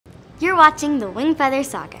You're watching the Wingfeather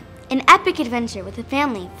Saga, an epic adventure with a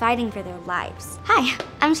family fighting for their lives. Hi,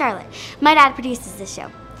 I'm Charlotte. My dad produces this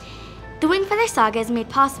show. The Wingfeather Saga is made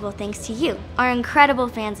possible thanks to you, our incredible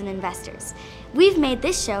fans and investors. We've made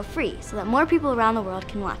this show free so that more people around the world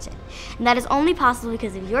can watch it. And that is only possible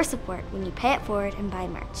because of your support when you pay it forward and buy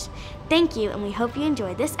merch. Thank you, and we hope you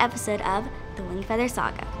enjoy this episode of the Wingfeather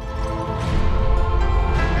Saga.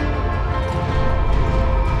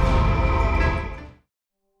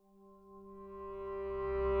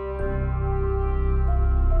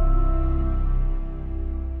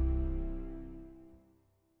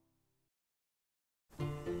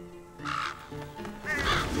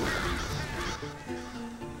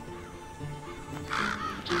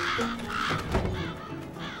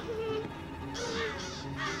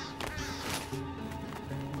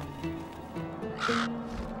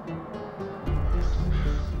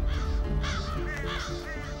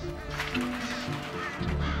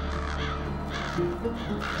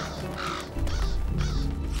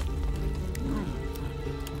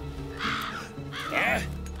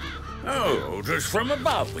 Oh, just from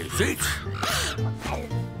above, is it?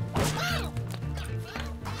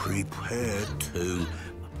 Prepare to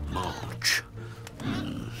march.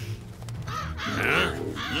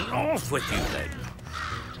 Off with you, then.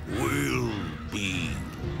 We'll be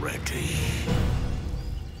ready.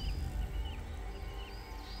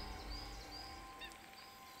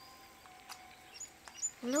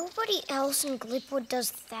 Nobody else in Glipwood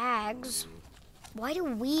does thags. Why do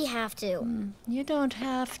we have to? You don't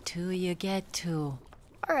have to, you get to.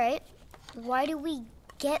 All right. Why do we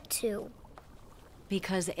get to?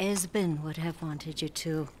 Because Esben would have wanted you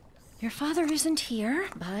to. Your father isn't here,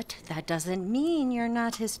 but that doesn't mean you're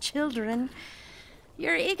not his children.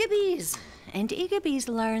 You're Igiby's, and Igibys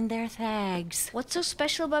learn their thags. What's so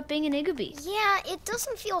special about being an Igiby? Yeah, it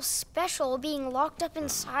doesn't feel special being locked up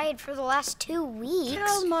inside for the last 2 weeks.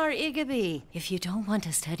 Kalmar Igiby, if you don't want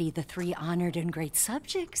to study the 3 honored and great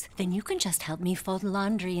subjects, then you can just help me fold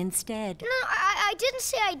laundry instead. No, I didn't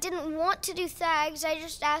say I didn't want to do thags. I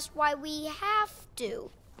just asked why we have to.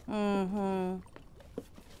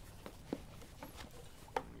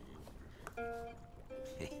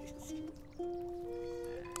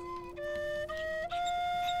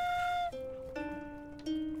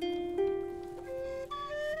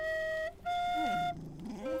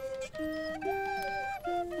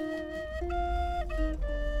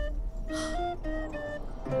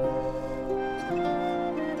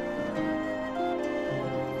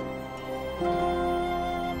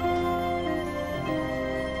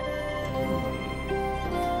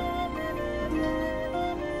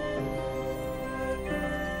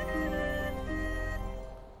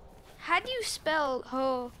 How do you spell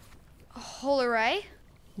Holarai?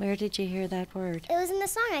 Where did you hear that word? It was in the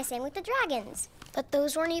song I sang with the dragons. But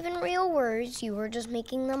those weren't even real words. You were just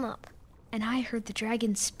making them up. And I heard the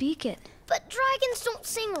dragon speak it. But dragons don't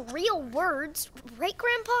sing real words, right,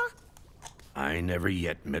 Grandpa? I never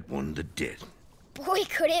yet met one that did. Boy,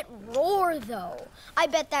 could it roar, though. I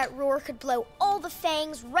bet that roar could blow all the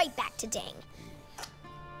fangs right back to Dang.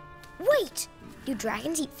 Wait! Do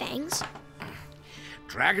dragons eat fangs?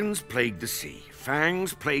 Dragons plague the sea.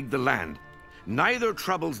 Fangs plague the land. Neither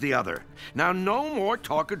troubles the other. Now, no more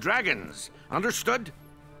talk of dragons. Understood?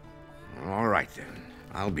 All right, then.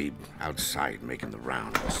 I'll be outside making the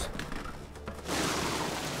rounds.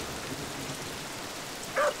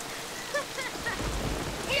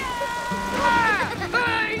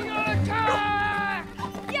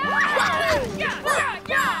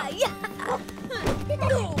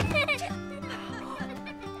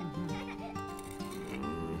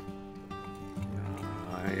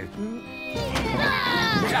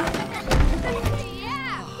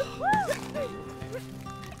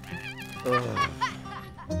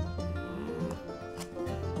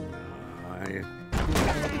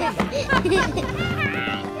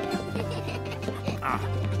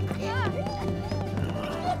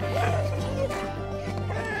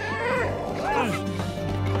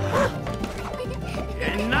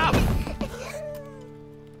 Enough!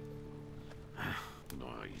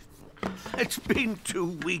 It's been 2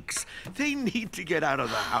 weeks. They need to get out of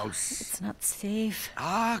the house. It's not safe.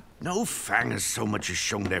 No fang has so much as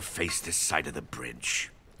shown their face this side of the bridge.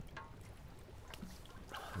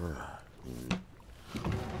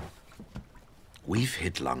 We've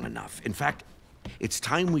hid long enough. In fact, it's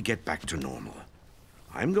time we get back to normal.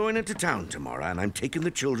 I'm going into town tomorrow, and I'm taking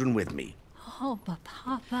the children with me. Oh, but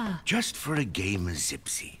Papa. Just for a game of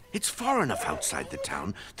Zibzy. It's far enough outside the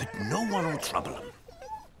town that no one will trouble them.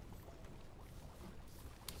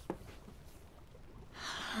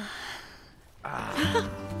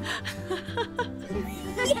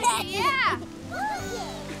 Yeah!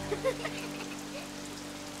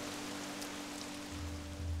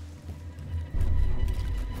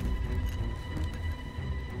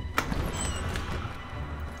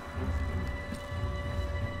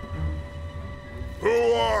 Who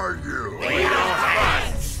are you? We are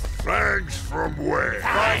Fangs. Fangs from where?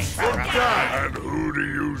 Fangs from God. And who do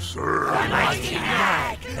you serve? The mighty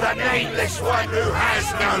Nag, the nameless one who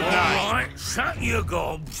has no name. All right, shut your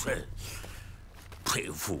gobs.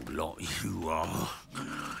 Pitiful lot you are.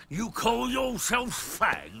 You call yourselves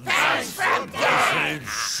Fangs? Fangs from God. Then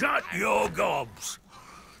shut your gobs.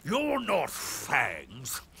 You're not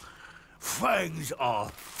Fangs. Fangs are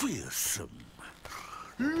fearsome.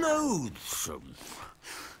 Loathsome.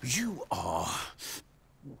 You are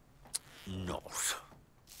not.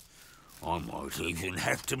 I might even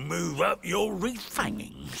have to move up your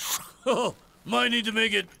refangings. Oh, might need to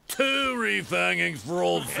make it 2 refangings for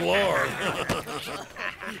old Floor.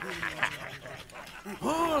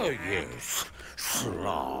 Oh, yes.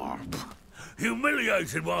 Slarp.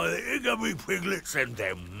 Humiliated by the Igiby piglets and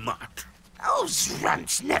their mutt. Those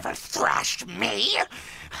runts never thrashed me.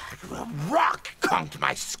 A rock conked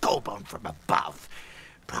my skull bone from above.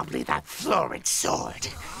 Probably that florid sword.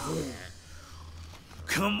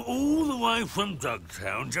 Come all the way from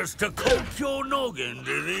Dugtown just to cook your noggin,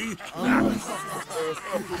 did he?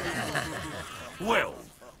 Well,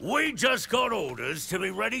 we just got orders to be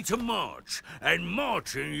ready to march, and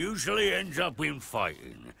marching usually ends up in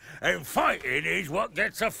fighting. And fighting is what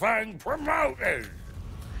gets a Fang promoted.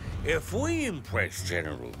 If we impress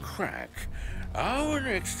General Crack, our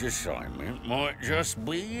next assignment might just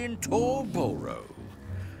be in Torboro.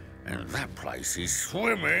 And that place is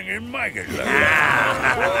swimming in maggots. I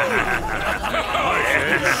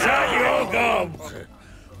said, shut your gobs.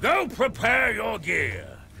 Go prepare your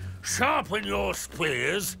gear, sharpen your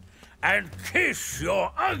spears, and kiss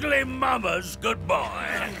your ugly mamas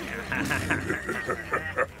goodbye.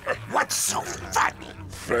 What's so funny?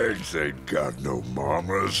 Fangs ain't got no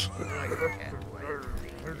mamas.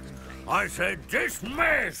 I said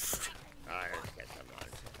dismissed.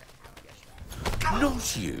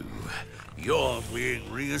 Not you. You're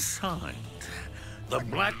being reassigned. The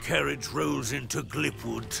Black Carriage rolls into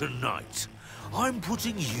Glipwood tonight. I'm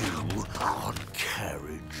putting you on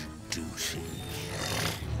carriage duty.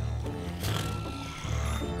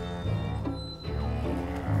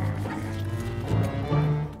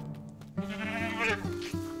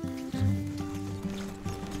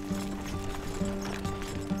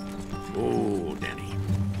 Oh, Denny.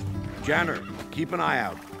 Janner, keep an eye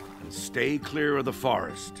out. And stay clear of the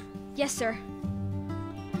forest. Yes, sir.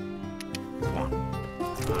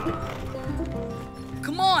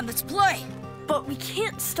 Come on, let's play. But we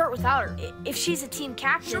can't start without her. If she's a team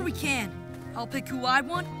captain... Sure we can. I'll pick who I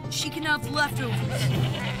want. She can have the leftovers.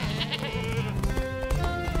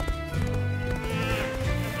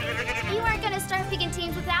 You weren't gonna start picking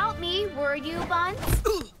teams without me, were you, Buns?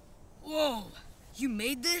 Whoa, you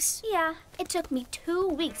made this? Yeah, it took me 2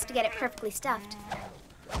 weeks to get it perfectly stuffed.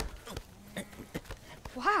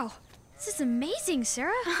 Wow, this is amazing,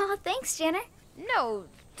 Sarah. Oh, thanks, Janner. No,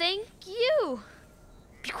 thank you.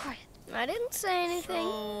 Be quiet. I didn't say anything.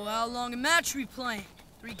 So, how long a match are we playing?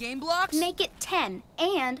 3 game blocks? Make it 10,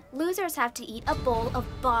 and losers have to eat a bowl of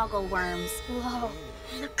boggle worms. Whoa.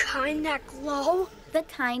 The kind that glow? The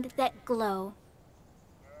kind that glow.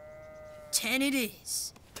 10 it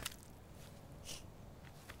is.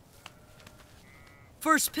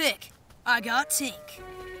 First pick, I got Tink.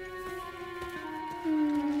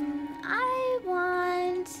 I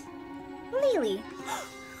want... Lily.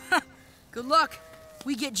 Good luck.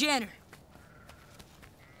 We get Janner.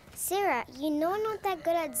 Sarah, you know I'm not that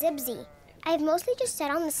good at Zibzy. I've mostly just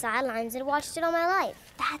sat on the sidelines and watched it all my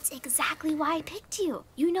life. That's exactly why I picked you.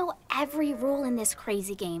 You know every rule in this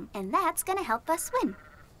crazy game, and that's gonna help us win.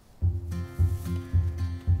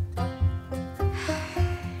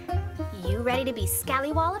 You ready to be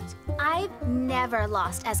scallywalloped? I've never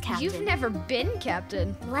lost as captain. You've never been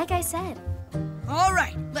captain. Like I said. All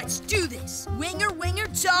right, let's do this. Winger, winger,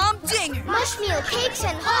 Tom Dinger. Mushmeal cakes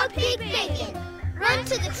and hog pig bacon. Run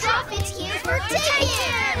to the trough, it's here for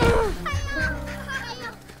taking!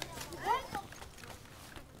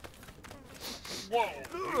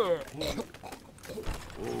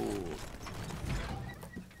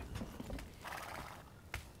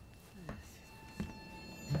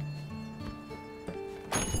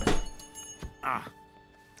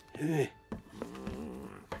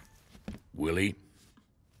 Willie?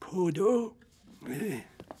 Podo?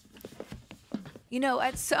 You know,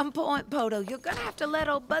 at some point, Podo, you're gonna have to let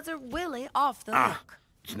old Buzzer Willie off the hook.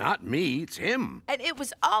 It's not me, it's him. And it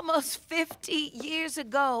was almost 50 years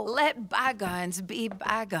ago. Let bygones be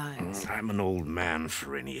bygones. I'm an old man,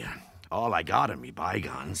 Farinia. All I got are me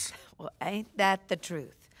bygones. Well, ain't that the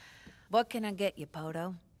truth? What can I get you,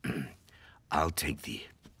 Poto? I'll take the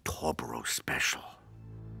Toboro special.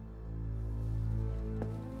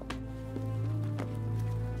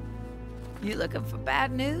 You looking for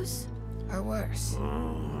bad news? Or worse?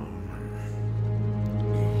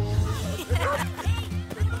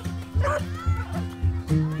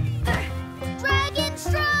 Dragon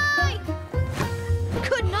strike!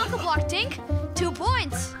 Good knuckle block, Tink. 2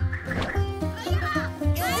 points.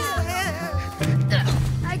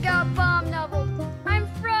 I got bomb nubbled. I'm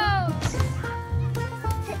froze.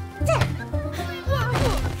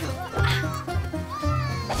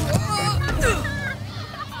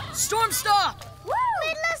 Storm stop! Woo!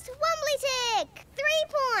 Midless Wumbly Tick! 3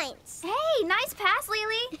 points. Hey, nice pass,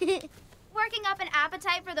 Lily. Working up an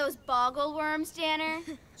appetite for those boggle worms, Danner?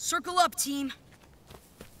 Circle up, team.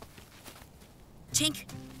 Tink,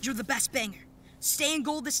 you're the best banger. Stay in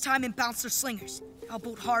goal this time and bounce their slingers. I'll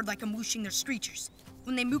bolt hard like I'm whooshing their screechers.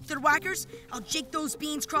 When they mook their whackers, I'll jake those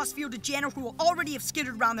beans crossfield to Janner, who will already have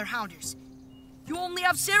skittered around their hounders. You only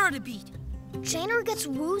have Sarah to beat. Janner gets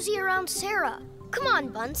woozy around Sarah. Come on,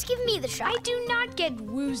 Buns, give me the shot. I do not get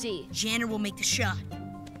woozy. Janner will make the shot.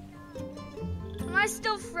 Am I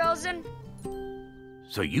still frozen?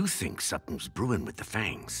 So you think something's brewing with the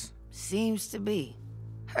fangs? Seems to be.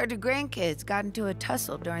 Heard the grandkids got into a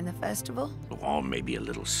tussle during the festival. Oh, maybe a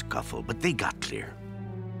little scuffle, but they got clear.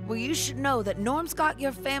 Well, you should know that Norm's got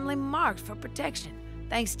your family marked for protection,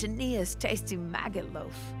 thanks to Nia's tasty maggot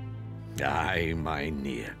loaf. Aye, my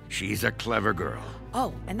Nia. She's a clever girl.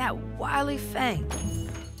 Oh, and that wily Fang.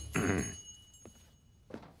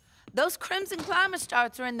 Those crimson climber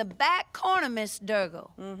starts are in the back corner, Miss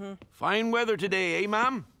Durgle. Fine weather today, eh,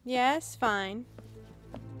 Mom? Yes, fine.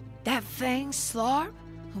 That Fang Slarb,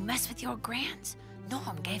 who messed with your grands,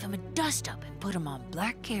 Norm gave him a dust-up and put him on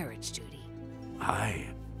black carriage duty. Aye.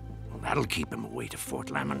 Well, that'll keep him away to Fort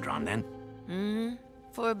Lamondron, then.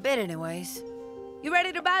 For a bit, anyways. You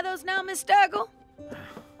ready to buy those now, Miss Durgle?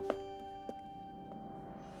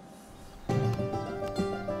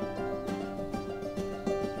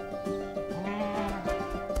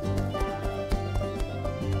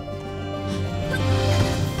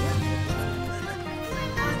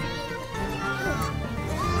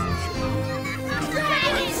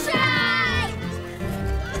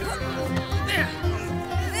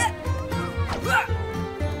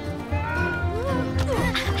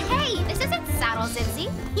 Zibzy.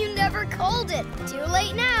 You never called it. Too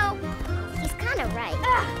late now. He's kind of right.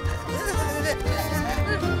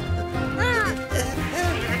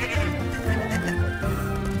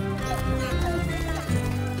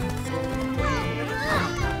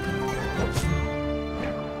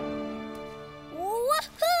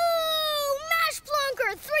 Woohoo! Mash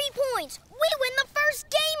Plonker, 3 points. We win the first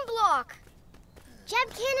game block. Jeb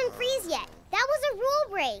can't freeze yet. That was a rule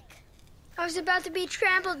break. I was about to be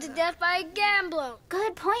trampled to death by a Gamblo.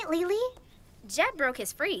 Good point, Lily. Jeb broke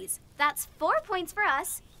his freeze. That's 4 points for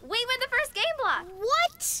us. We win the first game block.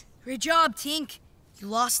 What? Great job, Tink. You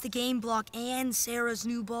lost the game block and Sarah's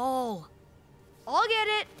new ball. I'll get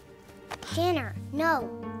it. Janner, no.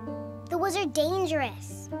 The wizard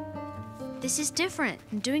dangerous. This is different.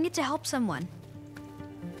 I'm doing it to help someone.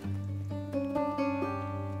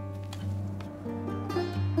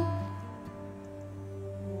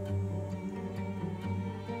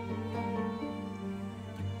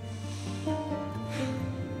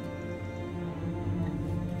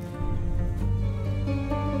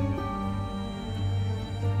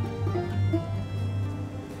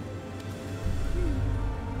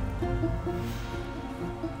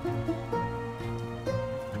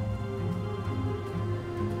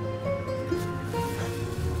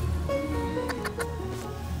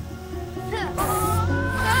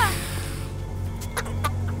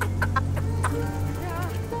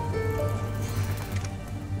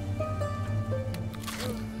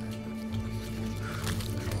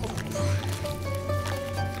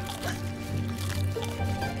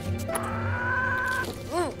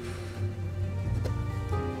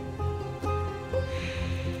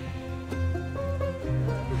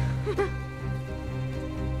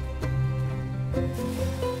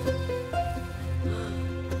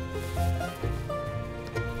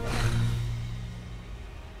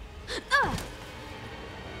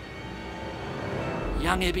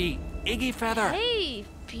 Young Iggy Feather. Hey,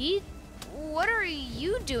 Pete. What are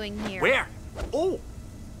you doing here? Where? Oh,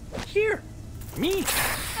 here. Me.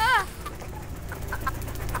 Ah!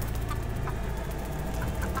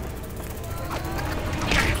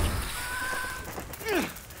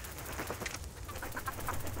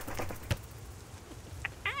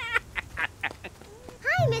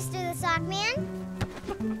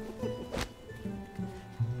 Sockman.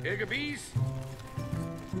 Igibys?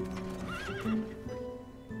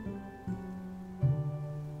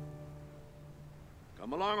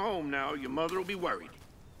 Come along home now. Your mother will be worried.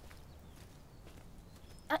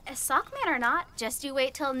 A Sockman or not, just you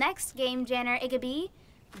wait till next game, Janner Igiby.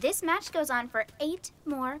 This match goes on for 8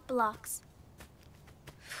 more blocks.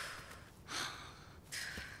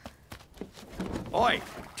 Oi,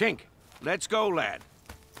 Tink, let's go, lad.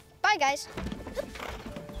 Bye, guys.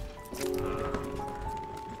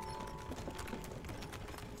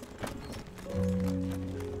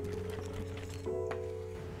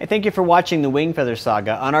 Hey, thank you for watching the Wingfeather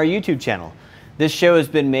Saga on our YouTube channel. This show has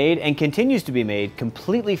been made and continues to be made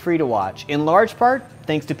completely free to watch, in large part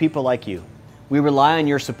thanks to people like you. We rely on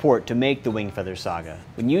your support to make the Wingfeather Saga.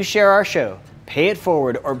 When you share our show, pay it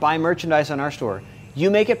forward, or buy merchandise on our store, you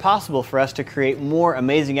make it possible for us to create more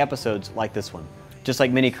amazing episodes like this one. Just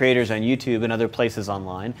like many creators on YouTube and other places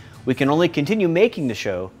online, we can only continue making the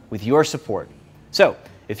show with your support. So,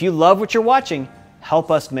 if you love what you're watching, help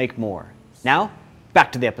us make more. Now,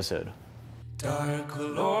 back to the episode. Dark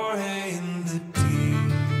glory in the deep.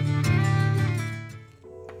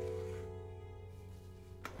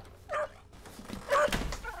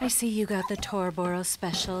 I see you got the Torboro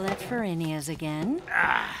special at Farinia's again.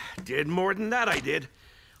 Did more than that, I did.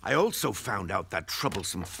 I also found out that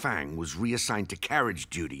troublesome Fang was reassigned to carriage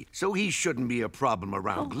duty, so he shouldn't be a problem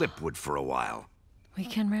around Glipwood for a while. We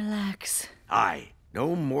can relax. Aye,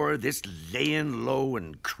 no more of this laying low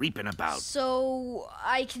and creeping about. So,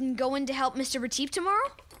 I can go in to help Mr. Retief tomorrow?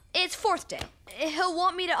 It's 4th day. He'll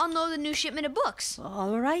want me to unload the new shipment of books.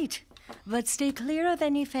 All right, but stay clear of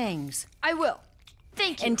any fangs. I will.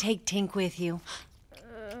 Thank you. And take Tink with you.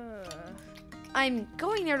 I'm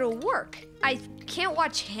going there to work. I can't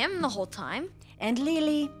watch him the whole time. And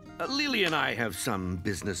Lily. Lily and I have some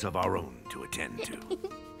business of our own to attend to.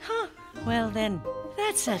 Huh. Well then,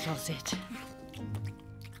 that settles it.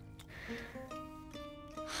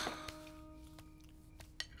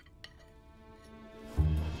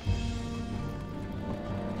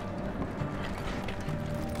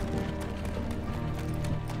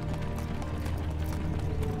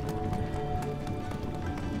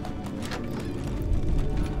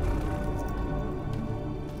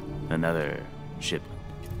 Another shipment.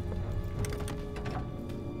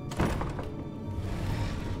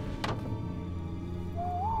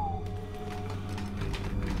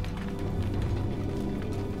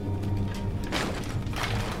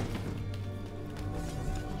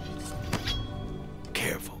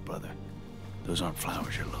 Careful, brother. Those aren't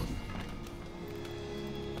flowers you're loading.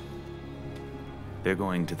 They're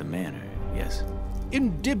going to the manor, yes?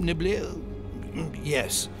 Indubitably,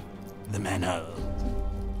 yes. The manor.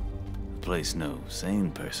 A place no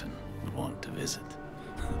sane person would want to visit.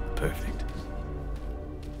 Perfect.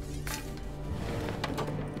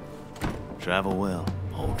 Travel well,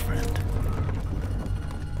 old friend.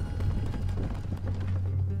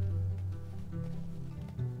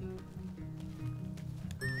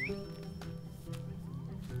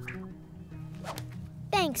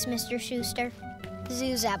 Thanks, Mr. Schuster.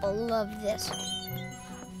 Zuzab will love this.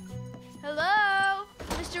 Hello?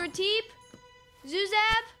 Mr. Retief?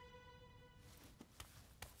 Zuzab?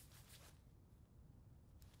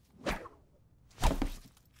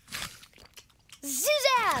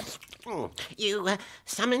 Zuzab! You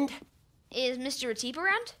summoned? Is Mr. Retief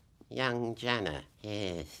around? Young Janna,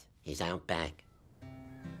 yes. He's out back.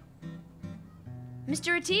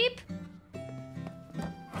 Mr. Retief?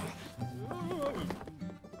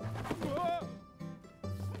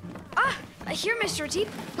 Here, Mr.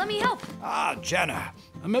 Retief. Let me help. Ah, Janna.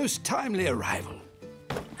 A most timely arrival.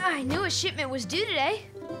 I knew a shipment was due today.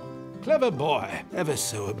 Clever boy. Ever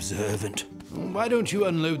so observant. Why don't you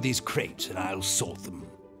unload these crates and I'll sort them?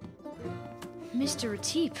 Mr.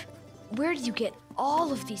 Retief, where did you get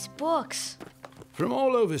all of these books? From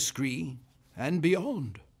all over Scree and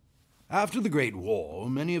beyond. After the Great War,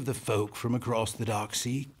 many of the folk from across the Dark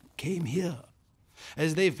Sea came here.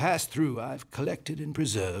 As they've passed through, I've collected and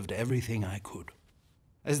preserved everything I could.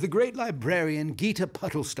 As the great librarian Gita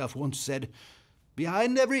Puddlestuff once said,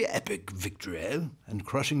 behind every epic victory and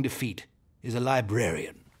crushing defeat is a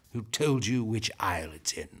librarian who told you which aisle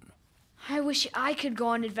it's in. I wish I could go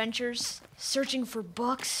on adventures, searching for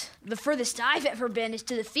books. The furthest I've ever been is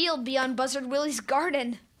to the field beyond Buzzard Willie's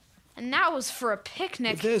garden. And that was for a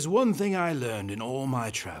picnic. If there's one thing I learned in all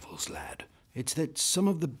my travels, lad, it's that some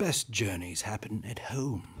of the best journeys happen at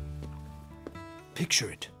home. Picture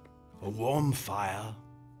it. A warm fire,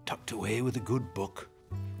 tucked away with a good book.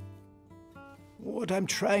 What I'm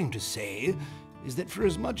trying to say is that for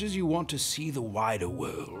as much as you want to see the wider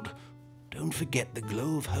world, Don't forget the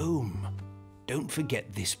glow of home. Don't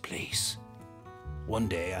forget this place. One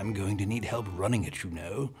day I'm going to need help running it, you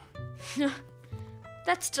know.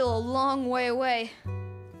 That's still a long way away.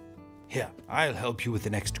 Here, I'll help you with the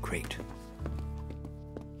next crate.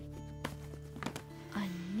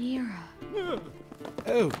 Nira.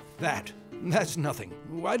 Oh, that's nothing.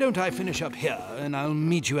 Why don't I finish up here and I'll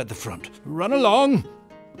meet you at the front. Run along!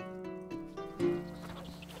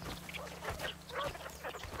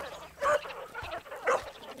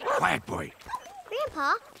 Quiet, boy.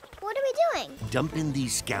 Grandpa, what are we doing? Dumping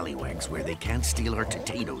these scallywags where they can't steal our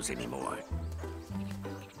potatoes anymore.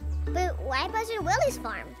 But why Buzzard Willie's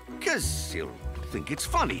farm? 'Cause he'll think it's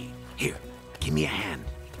funny. Here, give me a hand.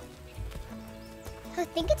 He'll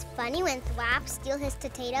think it's funny when Thwap steal his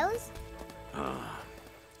potatoes?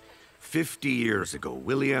 50 years ago,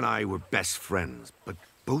 Willie and I were best friends, but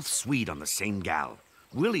both sweet on the same gal.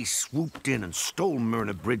 Willie swooped in and stole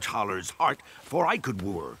Myrna Bridgeholler's heart before I could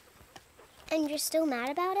woo her. And you're still mad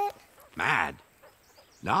about it? Mad?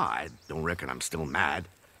 Nah, I don't reckon I'm still mad.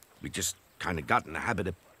 We just kind of got in the habit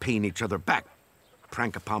of paying each other back,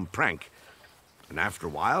 prank upon prank. And after a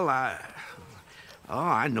while,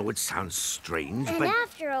 I know it sounds strange, and but...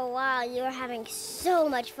 after a while, you were having so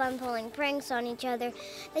much fun pulling pranks on each other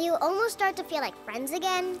that you almost start to feel like friends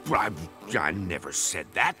again. I never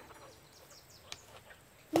said that.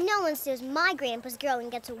 No one steals my grandpa's girl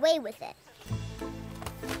and gets away with it.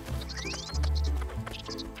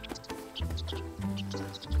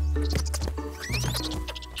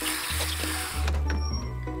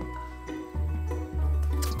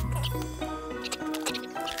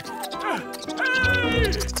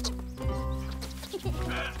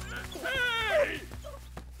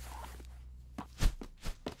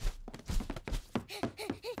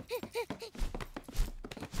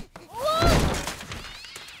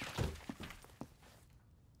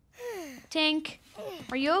 Tink,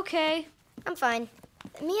 are you okay? I'm fine.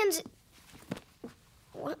 Me and...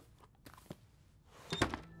 What?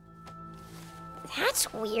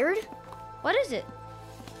 That's weird. What is it?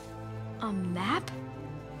 A map?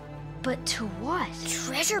 But to what?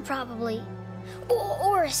 Treasure, probably.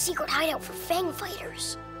 Or a secret hideout for Fang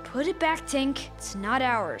fighters. Put it back, Tink. It's not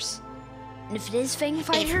ours. And if it is Fang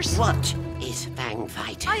fighters... What is Fang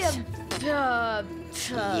fighters? Yes?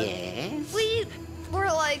 We were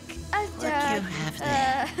like... What do you have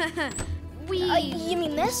there? You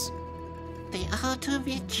mean this? The art of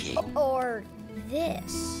itching. Or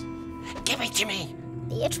this? Give it to me.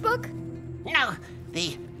 The itch book? No,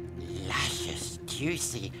 the luscious,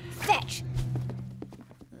 juicy... Fetch.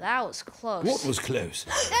 That was close. What was close?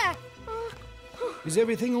 Is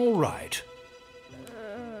everything all right?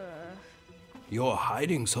 You're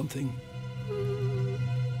hiding something.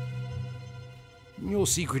 Your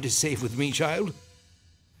secret is safe with me, child.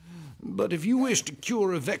 But if you wish to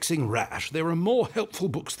cure a vexing rash, there are more helpful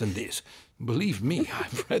books than this. Believe me,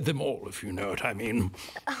 I've read them all, if you know what I mean.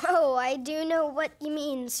 Oh, I do know what you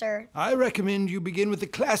mean, sir. I recommend you begin with the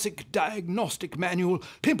classic diagnostic manual,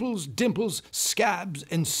 Pimples, Dimples, Scabs,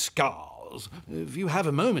 and Scars. If you have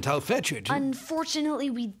a moment, I'll fetch it. Unfortunately,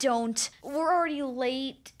 we don't. We're already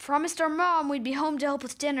late. Promised our mom we'd be home to help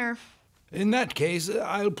with dinner. In that case,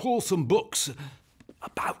 I'll pull some books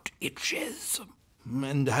about itches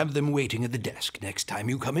and have them waiting at the desk next time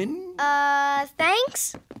you come in.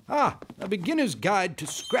 Thanks? A beginner's guide to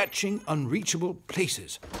scratching unreachable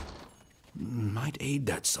places. Might aid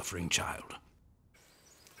that suffering child.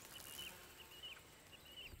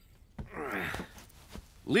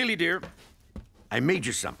 Lily, dear, I made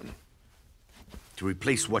you something to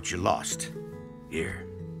replace what you lost. Here.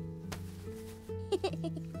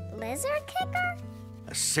 Lizard kicker?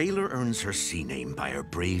 A sailor earns her sea name by her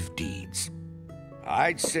brave deeds.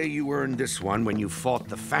 I'd say you earned this one when you fought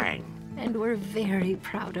the Fang. And we're very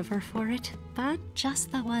proud of her for it. But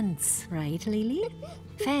just the once, right, Lily?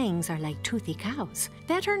 Fangs are like toothy cows.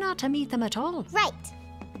 Better not to meet them at all. Right.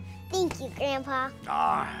 Thank you, Grandpa.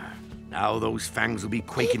 Now those fangs will be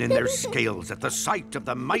quaking in their scales at the sight of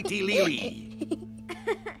the mighty Lily.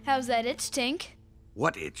 How's that itch, Tink?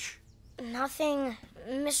 What itch? Nothing.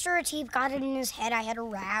 Mr. Atib got it in his head I had a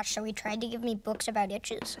rash, so he tried to give me books about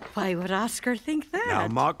itches. Why would Oscar think that? Now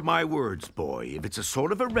mark my words, boy. If it's a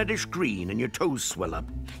sort of a reddish green and your toes swell up,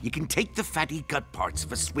 you can take the fatty gut parts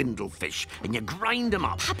of a swindlefish and you grind them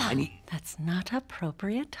up. Papa, that's not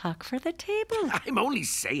appropriate talk for the table. I'm only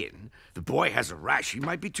saying. The boy has a rash. He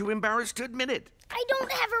might be too embarrassed to admit it. I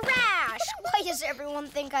don't have a rash. Why does everyone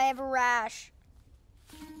think I have a rash?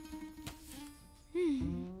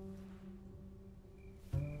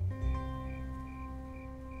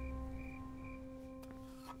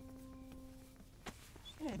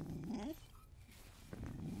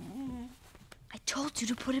 you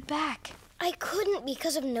to put it back. I couldn't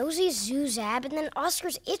because of Nosey's Zuzab and then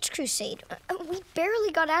Oscar's Itch Crusade. We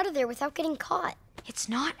barely got out of there without getting caught. It's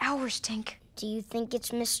not ours, Tink. Do you think it's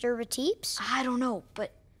Mr. Ratip's? I don't know,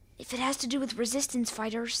 but if it has to do with resistance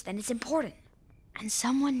fighters, then it's important. And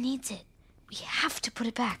someone needs it. We have to put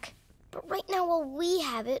it back. But right now, while we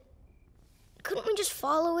have it, couldn't we just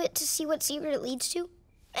follow it to see what secret it leads to?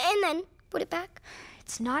 And then put it back?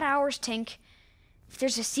 It's not ours, Tink. If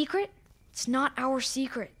there's a secret, it's not our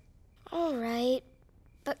secret. All right.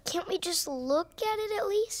 But can't we just look at it at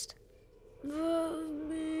least?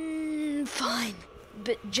 Fine.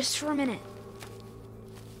 But just for a minute.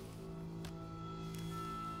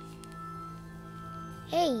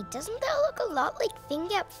 Hey, doesn't that look a lot like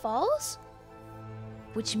Thingap Falls?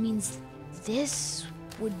 Which means this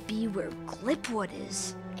would be where Glipwood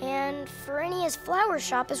is. And Ferenia's flower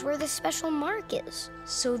shop is where this special mark is.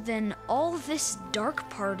 So then all this dark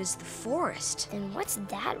part is the forest. Then what's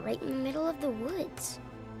that right in the middle of the woods?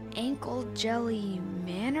 Ankle Jelly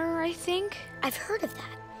Manor, I think? I've heard of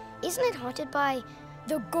that. Isn't it haunted by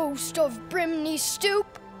the ghost of Brimney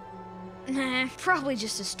Stoop? Nah, probably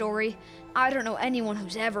just a story. I don't know anyone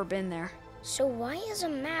who's ever been there. So why is a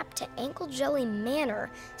map to Ankle Jelly Manor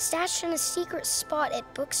stashed in a secret spot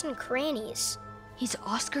at Books and Crannies? Is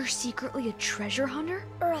Oscar secretly a treasure hunter?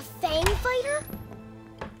 Or a fang fighter?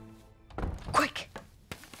 Quick!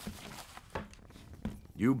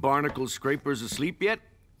 You barnacle scrapers asleep yet?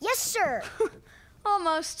 Yes, sir.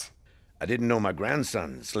 Almost. I didn't know my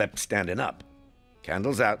grandson slept standing up.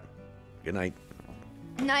 Candles out. Good night.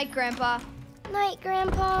 Night, Grandpa. Night,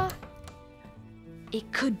 Grandpa.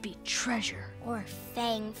 It could be treasure. Or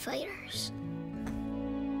fang fighters.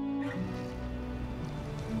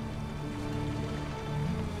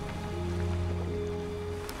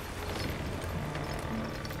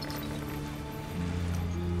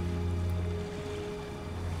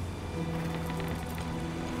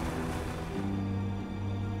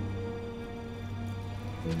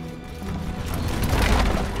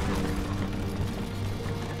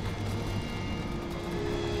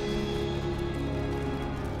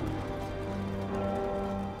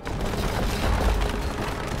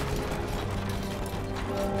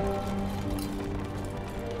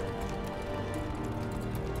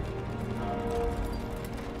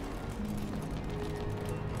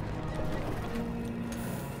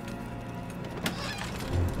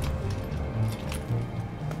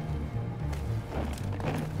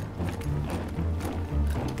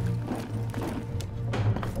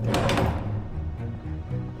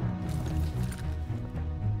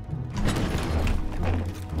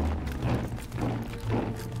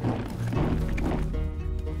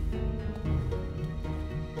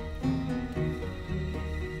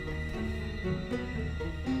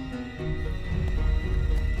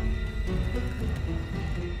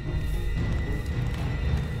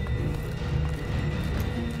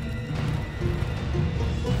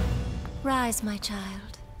 Rise, my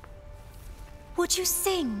child. Would you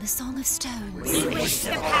sing the Song of Stones? We wish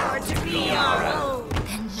the power to be our own.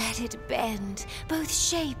 Then let it bend, both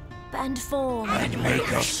shape and form. And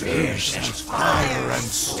make us fierce as fire and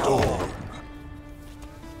storm.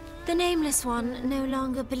 The Nameless One no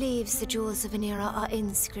longer believes the jewels of Anira are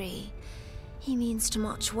in Scree. He means to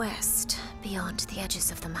march west, beyond the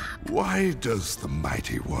edges of the map. Why does the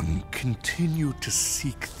Mighty One continue to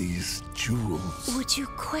seek these jewels? Would you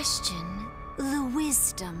question the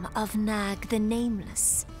wisdom of Nag the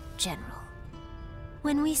Nameless, General?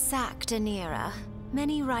 When we sacked Anira,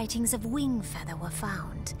 many writings of Wingfeather were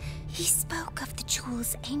found. He spoke of the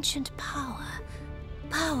jewel's ancient power.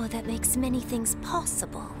 Power that makes many things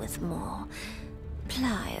possible with more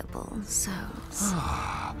pliable souls.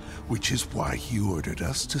 Ah, which is why he ordered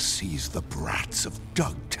us to seize the brats of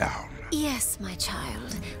Dugtown. Yes, my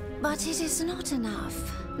child, but it is not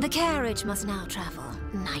enough. The carriage must now travel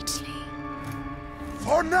nightly.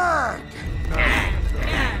 For Nag!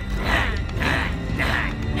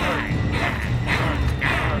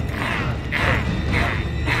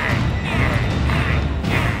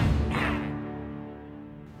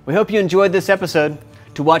 We hope you enjoyed this episode.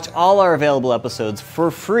 To watch all our available episodes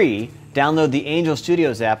for free, download the Angel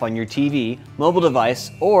Studios app on your TV, mobile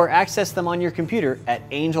device, or access them on your computer at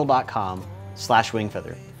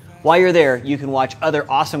angel.com/wingfeather. While you're there, you can watch other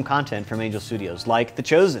awesome content from Angel Studios, like The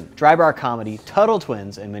Chosen, Drybar Comedy, Tuttle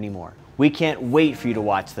Twins, and many more. We can't wait for you to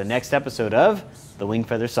watch the next episode of The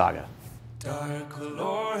Wingfeather Saga. Dark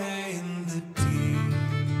glory in the deep.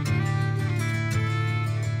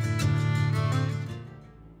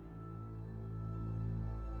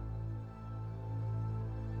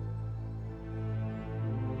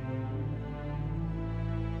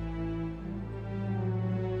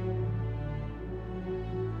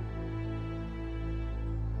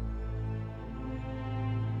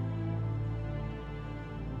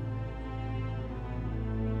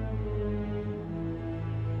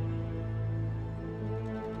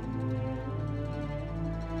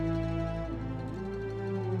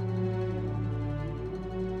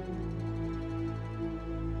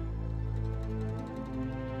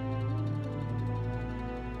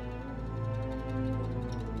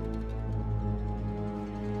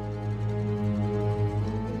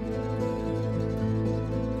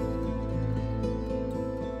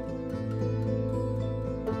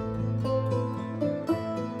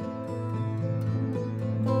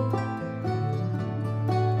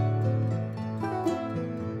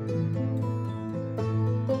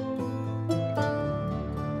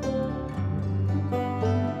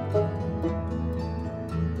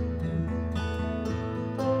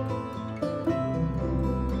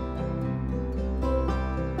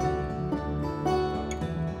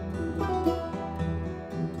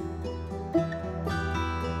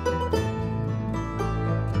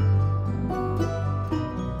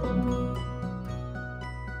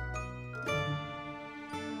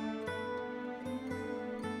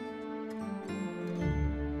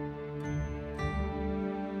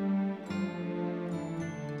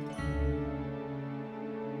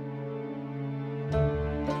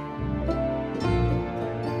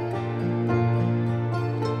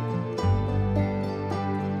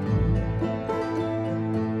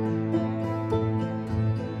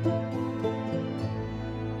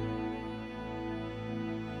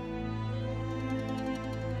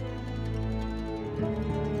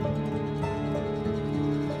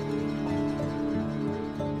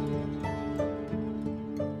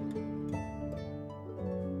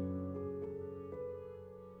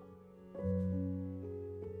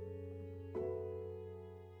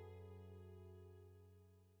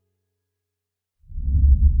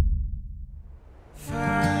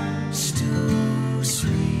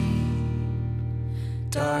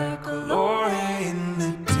 dark lord.